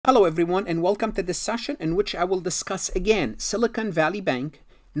Hello everyone, and welcome to this session in which I will discuss again Silicon Valley Bank,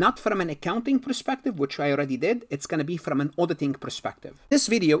 not from an accounting perspective, which I already did. It's going to be from an auditing perspective. This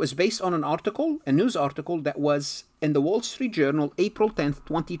video is based on an article, a news article that was in the Wall Street Journal, April 10th,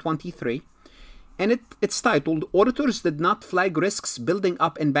 2023. And it's titled, Auditors Did Not Flag Risks Building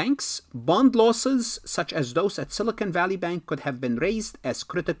Up in Banks. Bond losses, such as those at Silicon Valley Bank, could have been raised as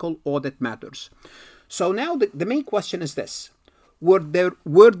critical audit matters. So now the main question is this. Were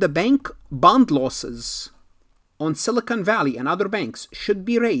the bank bond losses on Silicon Valley and other banks should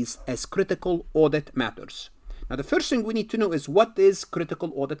be raised as critical audit matters? Now, the first thing we need to know is what is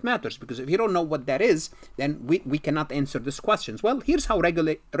critical audit matters, because if you don't know what that is, then we cannot answer these questions. Well, here's how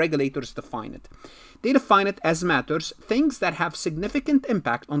regulators define it. They define it as matters, things that have significant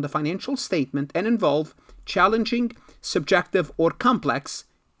impact on the financial statement and involve challenging, subjective, or complex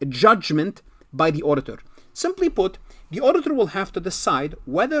judgment by the auditor. Simply put, the auditor will have to decide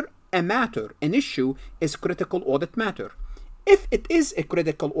whether a matter, an issue, is critical audit matter. If it is a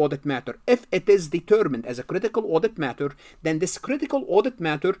critical audit matter, if it is determined as a critical audit matter, then this critical audit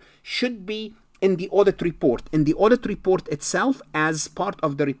matter should be in the audit report. In the audit report itself as part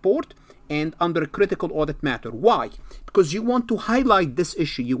of the report and under a critical audit matter. Why? Because you want to highlight this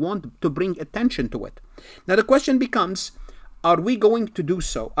issue. You want to bring attention to it. Now the question becomes, are we going to do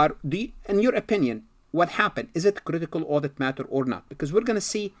so? In your opinion, what happened? Is it critical audit matter or not? Because we're going to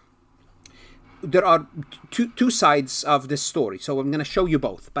see there are two sides of this story. So I'm going to show you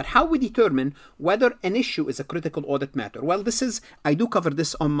both. But how we determine whether an issue is a critical audit matter? Well, I do cover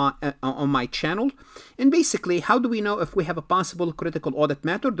this on my channel. And basically, how do we know if we have a possible critical audit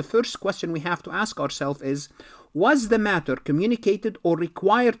matter? The first question we have to ask ourselves is, was the matter communicated or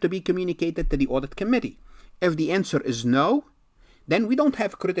required to be communicated to the audit committee? If the answer is no, then we don't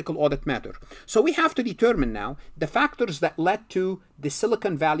have critical audit matter. So we have to determine now the factors that led to the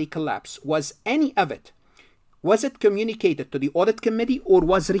Silicon Valley collapse. Was any of it, was it communicated to the audit committee or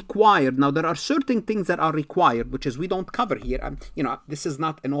was required? Now there are certain things that are required, which is we don't cover here. This is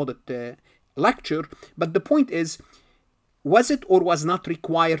not an audit lecture, but the point is, was it or was not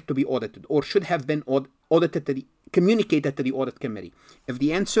required to be audited or should have been audited communicated to the audit committee? If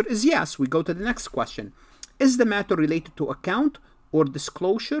the answer is yes, we go to the next question. Is the matter related to account or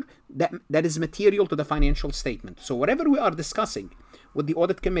disclosure that is material to the financial statement? So whatever we are discussing with the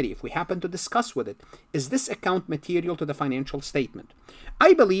audit committee, if we happen to discuss with it, is this account material to the financial statement?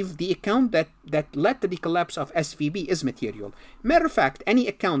 I believe the account that led to the collapse of SVB is material. Matter of fact, any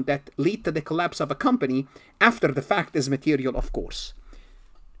account that led to the collapse of a company after the fact is material, of course.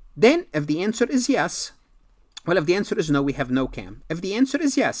 Then, if the answer is yes, well, if the answer is no, we have no CAM. If the answer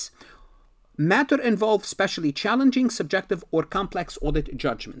is yes, matter involved specially challenging, subjective, or complex audit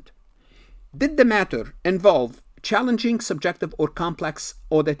judgment. Did the matter involve challenging, subjective, or complex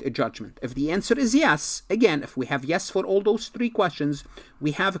audit judgment? If the answer is yes, again, if we have yes for all those three questions,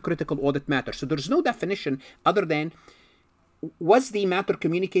 we have a critical audit matter. So there's no definition other than, was the matter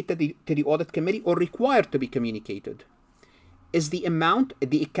communicated to the audit committee or required to be communicated? Is the amount,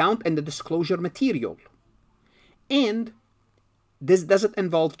 the account, and the disclosure material? And does it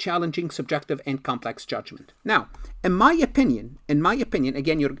involve challenging, subjective, and complex judgment? Now, in my opinion,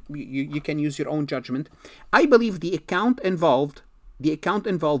 again, you can use your own judgment. I believe the account involved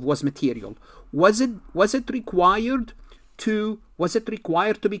was material. Was it required to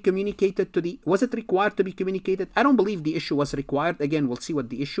be communicated to the? Was it required to be communicated? I don't believe the issue was required. Again, we'll see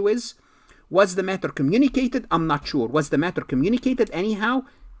what the issue is. Was the matter communicated? I'm not sure. Was the matter communicated anyhow?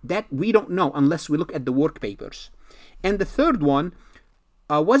 That we don't know unless we look at the work papers. And the third one,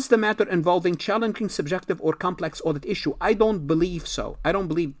 was the matter involving challenging, subjective, or complex audit issue? I don't believe so. I don't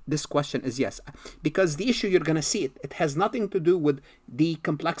believe this question is yes. Because the issue, you're going to see it has nothing to do with the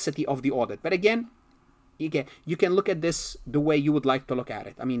complexity of the audit. But again, you can look at this the way you would like to look at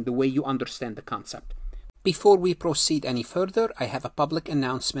it. I mean, the way you understand the concept. Before we proceed any further, I have a public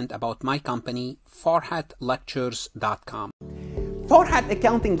announcement about my company, farhatlectures.com. Farhat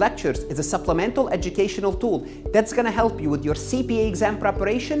Accounting Lectures is a supplemental educational tool that's going to help you with your CPA exam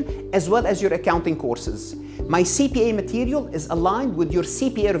preparation as well as your accounting courses. My CPA material is aligned with your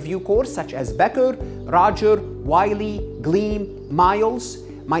CPA review course such as Becker, Roger, Wiley, Gleam, Miles.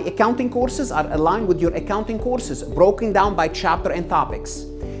 My accounting courses are aligned with your accounting courses broken down by chapter and topics.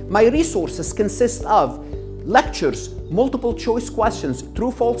 My resources consist of lectures, multiple choice questions,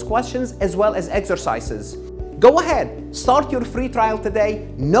 true-false questions, as well as exercises. Go ahead, start your free trial today,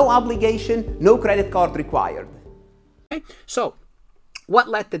 no obligation, no credit card required. Okay, so what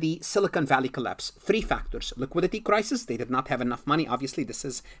led to the Silicon Valley collapse? Three factors. Liquidity crisis, they did not have enough money. Obviously, this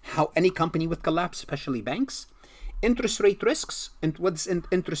is how any company would collapse, especially banks. interest rate risks. And what's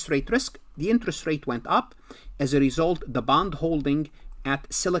interest rate risk? The interest rate went up. As a result, the bond holding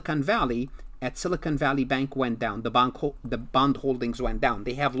at Silicon Valley Bank went down. The bond holdings went down.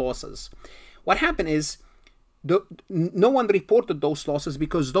 They have losses. What happened is no one reported those losses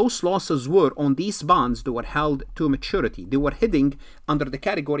because those losses were on these bonds that were held to maturity. They were hitting under the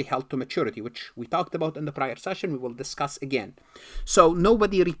category held to maturity, which we talked about in the prior session. We will discuss again. So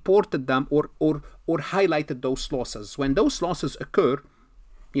nobody reported them or highlighted those losses. When those losses occur,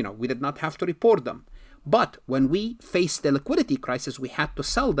 we did not have to report them. But when we faced the liquidity crisis, we had to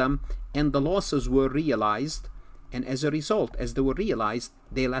sell them, and the losses were realized. And as a result, as they were realized,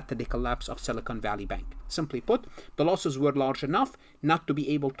 they led to the collapse of Silicon Valley Bank. Simply put, the losses were large enough not to be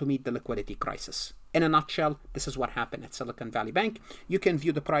able to meet the liquidity crisis. In a nutshell, this is what happened at Silicon Valley Bank. You can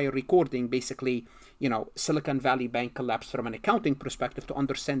view the prior recording. Basically, Silicon Valley Bank collapsed from an accounting perspective to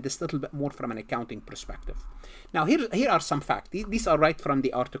understand this a little bit more from an accounting perspective. Now, here are some facts. These are right from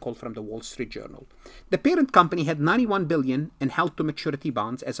the article from the Wall Street Journal. The parent company had $91 billion in held-to-maturity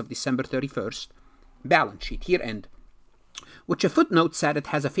bonds as of December 31st. Balance sheet, year end, which a footnote said it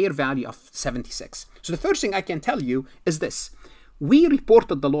has a fair value of 76. So the first thing I can tell you is this. We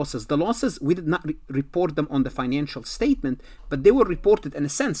reported the losses. The losses, we did not report them on the financial statement, but they were reported in a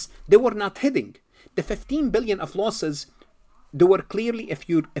sense. They were not hitting. The 15 billion of losses, they were clearly, if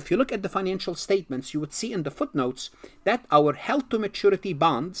you look at the financial statements, you would see in the footnotes that our held-to-maturity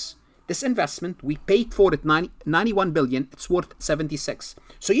bonds, this investment, we paid for it 91 billion, it's worth 76.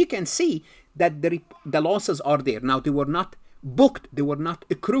 So you can see that the losses are there. Now, they were not booked, they were not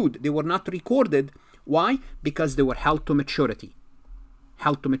accrued, they were not recorded. Why? Because they were held to maturity.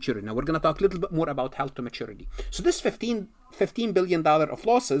 Held to maturity. Now, we're going to talk a little bit more about held to maturity. So this $15 billion of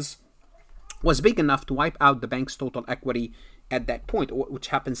losses was big enough to wipe out the bank's total equity at that point, which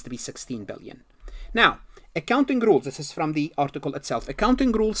happens to be 16 billion. Now, accounting rules, this is from the article itself.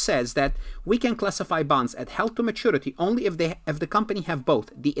 Accounting rule says that we can classify bonds at held to maturity only if the company have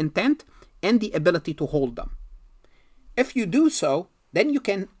both the intent and the ability to hold them. If you do so, then you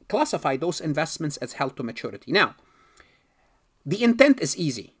can classify those investments as held to maturity. Now, the intent is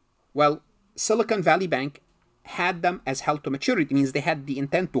easy. Well, Silicon Valley Bank had them as held to maturity, means they had the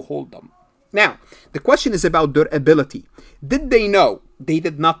intent to hold them. Now, the question is about their ability. Did they know they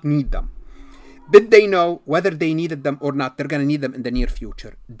did not need them? Did they know whether they needed them or not? They're going to need them in the near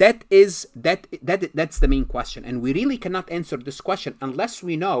future. That's the main question. And we really cannot answer this question unless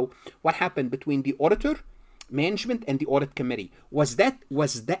we know what happened between the auditor, management, and the audit committee. Was that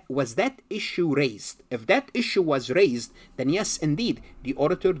issue raised? If that issue was raised, then yes, indeed, the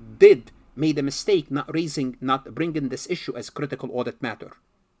auditor made a mistake not bringing this issue as critical audit matter,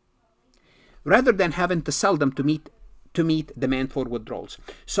 rather than having to sell them to meet demand for withdrawals.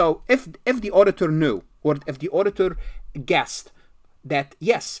 So if the auditor knew, or if the auditor guessed that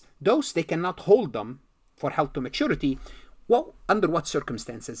yes, they cannot hold them for held to maturity, well, under what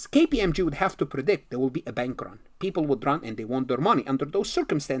circumstances? KPMG would have to predict there will be a bank run. People would run and they want their money. Under those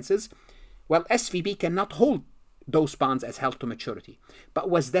circumstances, well, SVB cannot hold those bonds as held to maturity. But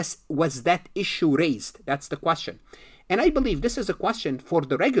was that issue raised? That's the question. And I believe this is a question for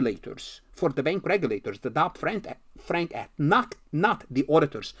the regulators, for the bank regulators, the Dodd-Frank Act, not the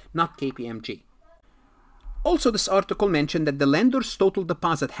auditors, not KPMG. Also, this article mentioned that the lender's total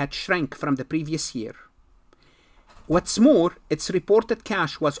deposit had shrank from the previous year. What's more, its reported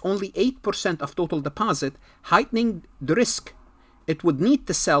cash was only 8% of total deposit, heightening the risk it would need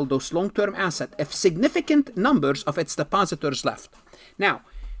to sell those long-term assets if significant numbers of its depositors left. Now,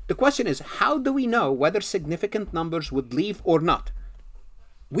 the question is, how do we know whether significant numbers would leave or not?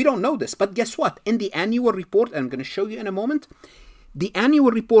 We don't know this, but guess what? In the annual report, and I'm going to show you in a moment, the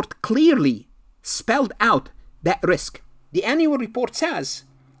annual report clearly spelled out that risk. The annual report says,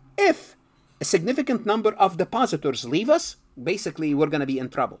 if a significant number of depositors leave us, basically we're going to be in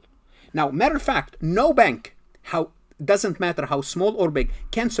trouble. Now, matter of fact, no bank, doesn't matter how small or big,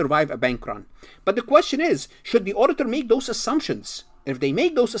 can survive a bank run. But the question is, should the auditor make those assumptions? If they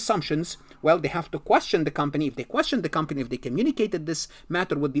make those assumptions, well, they have to question the company. If they question the company, if they communicated this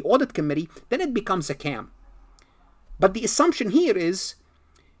matter with the audit committee, then it becomes a CAM. But the assumption here is,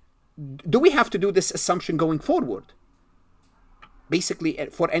 do we have to do this assumption going forward? Basically,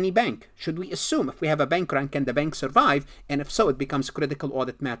 for any bank, should we assume if we have a bank run, can the bank survive? And if so, it becomes critical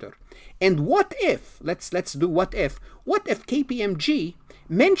audit matter. And what if, let's do what if KPMG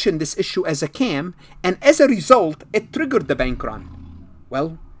mentioned this issue as a CAM, and as a result, it triggered the bank run?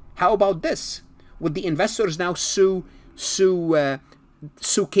 Well, how about this? Would the investors now sue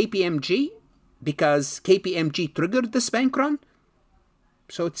KPMG because KPMG triggered this bank run?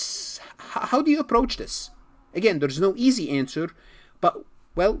 So how do you approach this? Again, there's no easy answer, but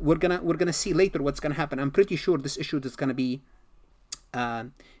well, we're gonna see later what's gonna happen. I'm pretty sure this issue is gonna be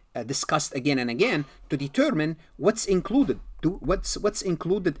discussed again and again to determine what's included. What's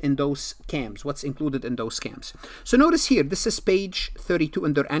included in those CAMS? What's included in those CAMS? So notice here, this is page 32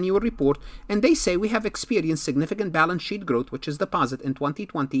 in their annual report, and they say we have experienced significant balance sheet growth, which is deposit in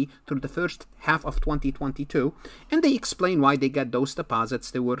 2020 through the first half of 2022, and they explain why they get those deposits.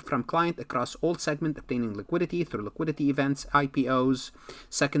 They were from client across all segments obtaining liquidity through liquidity events, IPOs,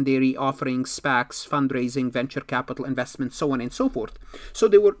 secondary offerings, SPACs, fundraising, venture capital investments, so on and so forth. So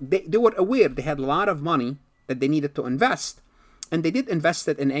they were aware they had a lot of money that they needed to invest. And they did invest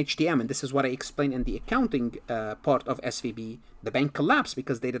it in HTM, and this is what I explained in the accounting part of SVB. The bank collapsed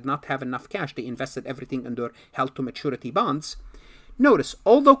because they did not have enough cash. They invested everything in their held-to-maturity bonds. Notice,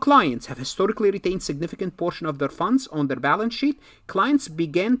 although clients have historically retained significant portion of their funds on their balance sheet, clients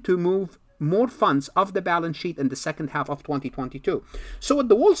began to move more funds off the balance sheet in the second half of 2022. So what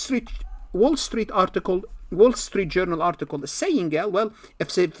the Wall Street Journal article is saying, well, if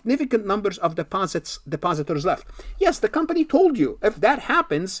significant numbers of depositors left. Yes, the company told you, if that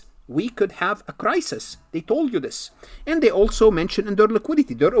happens, we could have a crisis. They told you this. And they also mentioned in their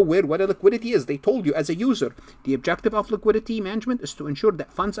liquidity, they're aware what a liquidity is. They told you as a user, the objective of liquidity management is to ensure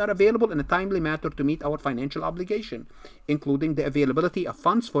that funds are available in a timely manner to meet our financial obligation, including the availability of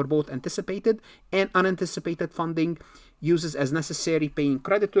funds for both anticipated and unanticipated funding, uses as necessary, paying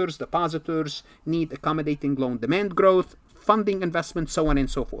creditors, depositors, need accommodating loan demand growth, funding investments, so on and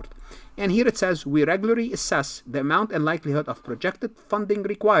so forth. And here it says, we regularly assess the amount and likelihood of projected funding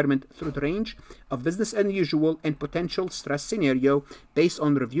requirement through the range of business unusual and potential stress scenario based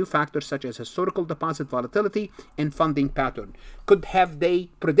on review factors such as historical deposit volatility and funding pattern. Could have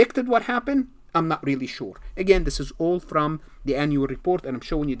they predicted what happened? I'm not really sure. Again, this is all from the annual report, and I'm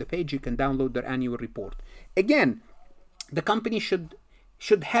showing you the page. You can download their annual report. Again, the company should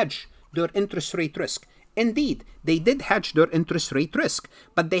hedge their interest rate risk. Indeed, they did hedge their interest rate risk,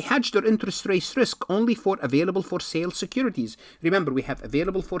 but they hedged their interest rate risk only for available for sale securities. Remember, we have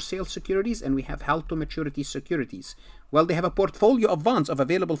available for sale securities and we have held to maturity securities. Well, they have a portfolio of bonds of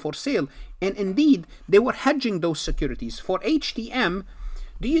available for sale, and indeed, they were hedging those securities. For HTM,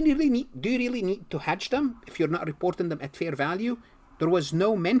 do you really need to hedge them if you're not reporting them at fair value? There was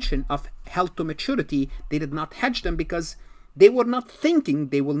no mention of held to maturity. They did not hedge them because they were not thinking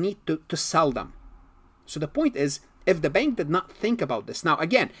they will need to sell them. So the point is, if the bank did not think about this, now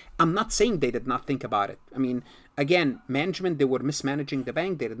again, I'm not saying they did not think about it. I mean, again, management, they were mismanaging the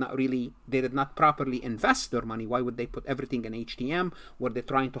bank. They did not properly invest their money. Why would they put everything in HTM? Were they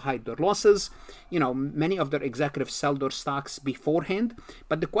trying to hide their losses? You know, many of their executives sell their stocks beforehand.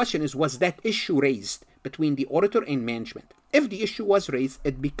 But the question is, was that issue raised between the auditor and management? If the issue was raised,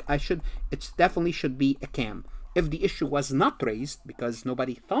 it definitely should be a CAM. If the issue was not raised because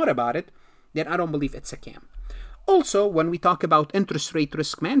nobody thought about it, then I don't believe it's a CAM. Also, when we talk about interest rate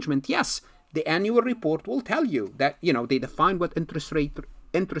risk management, yes, the annual report will tell you that, you know, they define what interest rate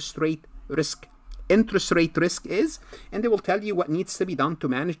risk is, and they will tell you what needs to be done to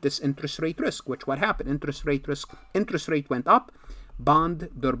manage this interest rate risk. Which what happened? Interest rate went up,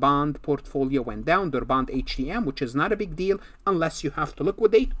 their bond portfolio went down, their bond HTM, which is not a big deal unless you have to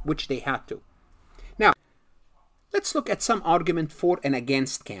liquidate, which they had to. Now, let's look at some argument for and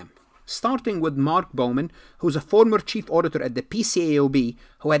against CAM. Starting with Mark Bowman, who's a former chief auditor at the PCAOB,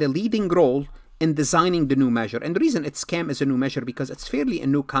 who had a leading role in designing the new measure. And the reason it's CAM is a new measure because it's fairly a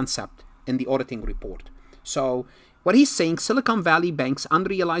new concept in the auditing report. So what he's saying, Silicon Valley Bank's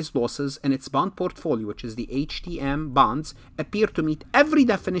unrealized losses in its bond portfolio, which is the HTM bonds, appear to meet every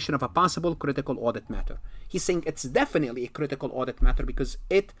definition of a possible critical audit matter. He's saying it's definitely a critical audit matter because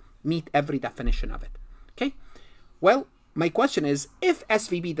it meets every definition of it. Okay? Well, my question is, if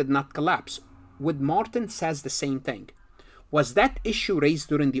SVB did not collapse, would Martin says the same thing? Was that issue raised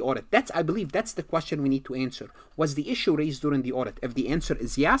during the audit? I believe that's the question we need to answer. Was the issue raised during the audit? If the answer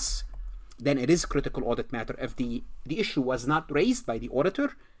is yes, then it is critical audit matter. If the issue was not raised by the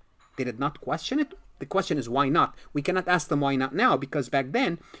auditor, they did not question it. The question is why not? We cannot ask them why not now, because back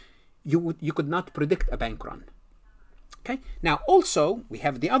then you could not predict a bank run. Okay. Now also we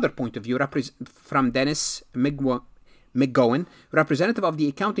have the other point of view from Dennis McGowan, representative of the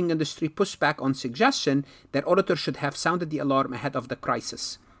accounting industry, pushed back on suggestion that auditors should have sounded the alarm ahead of the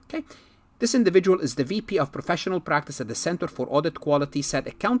crisis. Okay, this individual is the VP of Professional Practice at the Center for Audit Quality, said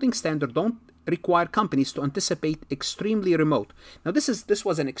accounting standards don't require companies to anticipate extremely remote. Now this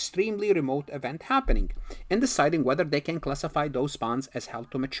was an extremely remote event happening in deciding whether they can classify those bonds as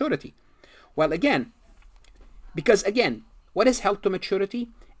held to maturity. Well, again, because again, what is held to maturity?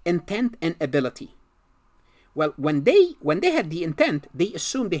 Intent and ability. Well, when they had the intent, they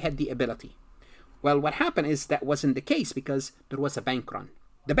assumed they had the ability. Well, what happened is that wasn't the case because there was a bank run.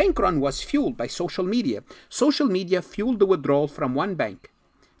 The bank run was fueled by social media. Social media fueled the withdrawal from one bank.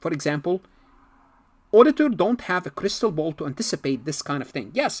 For example, auditors don't have a crystal ball to anticipate this kind of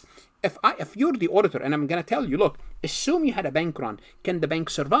thing. Yes, if you're the auditor and I'm going to tell you, look, assume you had a bank run. Can the bank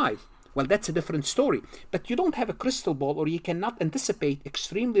survive? Well, that's a different story. But you don't have a crystal ball, or you cannot anticipate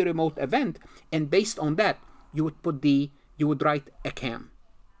extremely remote event, and based on that, you would write a CAM.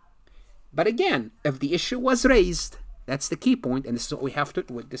 But again, if the issue was raised, that's the key point, and this is what we have to.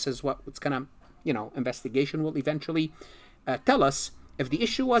 This is what's gonna, investigation will eventually tell us. If the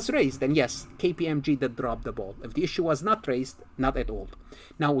issue was raised, then yes, KPMG did drop the ball. If the issue was not raised, not at all.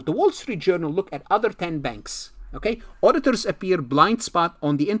 Now, the Wall Street Journal looked at other 10 banks. Okay, auditors appear blind spot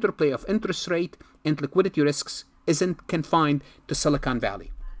on the interplay of interest rate and liquidity risks isn't confined to Silicon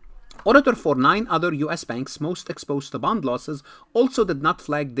Valley. Auditor for 9 other U.S. banks most exposed to bond losses also did not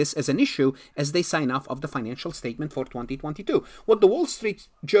flag this as an issue as they sign off of the financial statement for 2022. What the Wall Street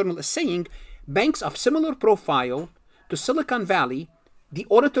Journal is saying, banks of similar profile to Silicon Valley, the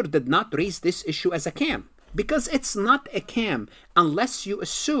auditor did not raise this issue as a CAM because it's not a CAM unless you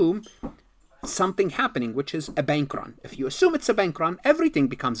assume something happening, which is a bank run. If you assume it's a bank run, everything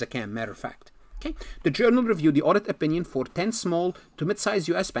becomes a CAM, matter of fact. Okay. The journal reviewed the audit opinion for 10 small to mid-sized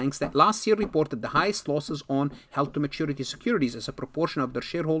U.S. banks that last year reported the highest losses on held-to-maturity securities as a proportion of their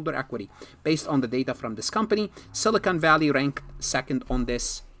shareholder equity. Based on the data from this company, Silicon Valley ranked second on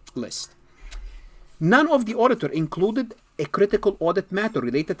this list. None of the auditor included a critical audit matter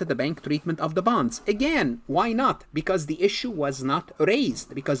related to the bank treatment of the bonds. Again, why not? Because the issue was not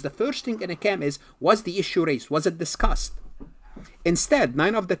raised. Because the first thing in a CAM is, was the issue raised? Was it discussed? Instead,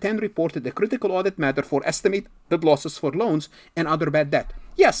 9 of the 10 reported a critical audit matter for estimated losses for loans and other bad debt.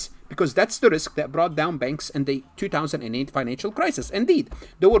 Yes, because that's the risk that brought down banks in the 2008 financial crisis. Indeed,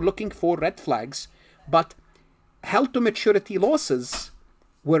 they were looking for red flags, but held-to-maturity losses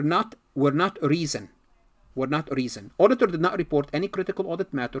were not a reason. Auditor did not report any critical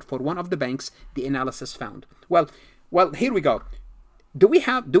audit matter for one of the banks the analysis found. Well, here we go. Do we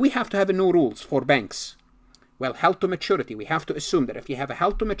have to have new rules for banks? Well, held to maturity. We have to assume that if you have a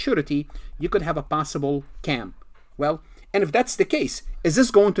held to maturity, you could have a possible CAM. Well, and if that's the case, is this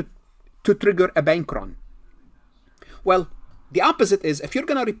going to trigger a bank run? Well, the opposite is, if you're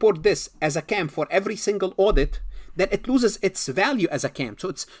going to report this as a CAM for every single audit, then it loses its value as a CAM.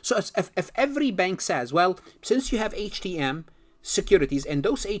 So if every bank says, well, since you have HTM securities and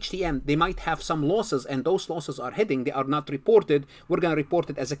those HTM, they might have some losses and those losses are hidden, they are not reported, we're going to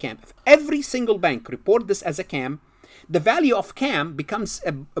report it as a CAM. If every single bank report this as a CAM, the value of CAM becomes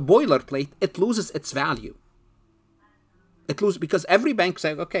a boilerplate. It loses its value. It loses because every bank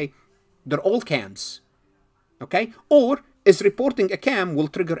says, okay, they're all CAMs. Okay? Or is reporting a CAM will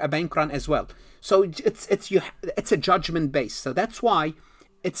trigger a bank run as well. So it's a judgment base. So that's why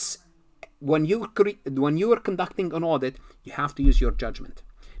it's when you are conducting an audit, you have to use your judgment.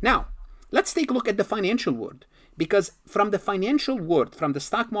 Now, let's take a look at the financial world, because from the financial world, from the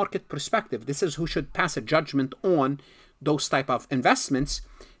stock market perspective, this is who should pass a judgment on those type of investments.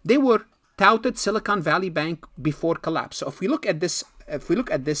 They were touted Silicon Valley Bank before collapse. So if we look at this,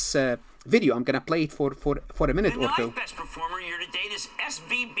 video, I'm going to play it for a minute or two. The best performer year to date is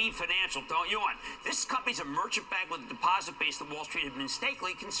SVB Financial, don't you want? This company's a merchant bank with a deposit base that Wall Street had been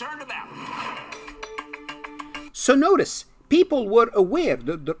mistakenly concerned about. So notice, people were aware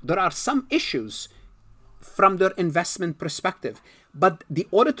that there are some issues from their investment perspective, but the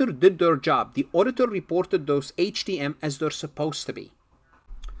auditor did their job. The auditor reported those HTM as they're supposed to be.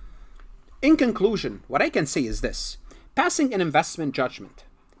 In conclusion, what I can say is this: passing an investment judgment,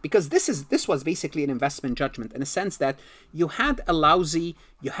 because this was basically an investment judgment in a sense that you had a lousy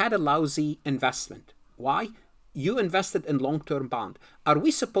investment. Why? You invested in long-term bond. Are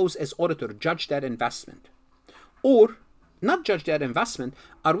we supposed as auditor judge that investment? Or not judge that investment,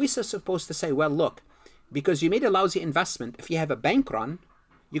 are we supposed to say, well, look, because you made a lousy investment, if you have a bank run,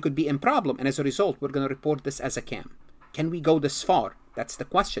 you could be in problem, and as a result, we're going to report this as a CAM. Can we go this far? That's the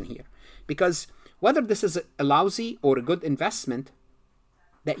question here. Because whether this is a lousy or a good investment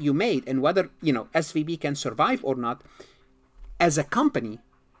that you made, and whether, SVB can survive or not, as a company,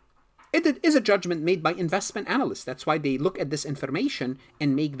 it is a judgment made by investment analysts. That's why they look at this information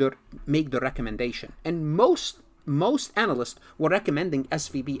and make the recommendation. And most analysts were recommending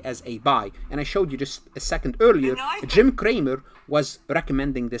SVB as a buy. And I showed you just a second earlier, Jim Cramer was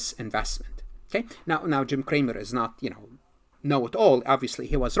recommending this investment. Okay, now Jim Cramer is not, know-it-all. Obviously,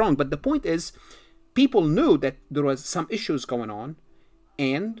 he was wrong. But the point is, people knew that there was some issues going on,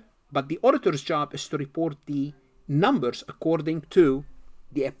 and but the auditor's job is to report the numbers according to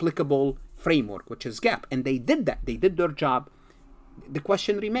the applicable framework, which is GAAP. And they did that. They did their job. The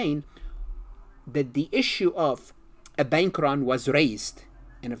question remained that the issue of a bank run was raised.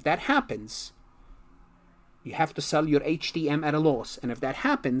 And if that happens, you have to sell your HTM at a loss. And if that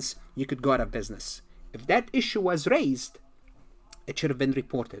happens, you could go out of business. If that issue was raised, it should have been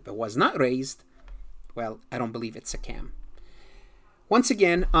reported. If it was not raised, well, I don't believe it's a CAM. Once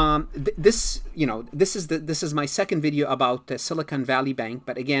again, this is my second video about Silicon Valley Bank,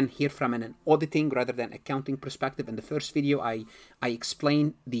 but again, here from an auditing rather than accounting perspective. In the first video, I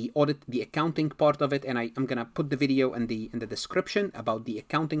explained the accounting part of it, and I'm gonna put the video in the description about the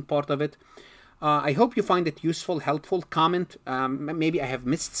accounting part of it. I hope you find it useful, helpful. Comment. Maybe I have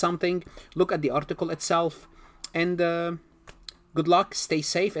missed something. Look at the article itself, and good luck, stay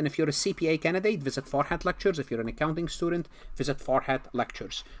safe, and if you're a CPA candidate, visit Farhat Lectures. If you're an accounting student, visit Farhat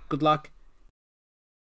Lectures. Good luck,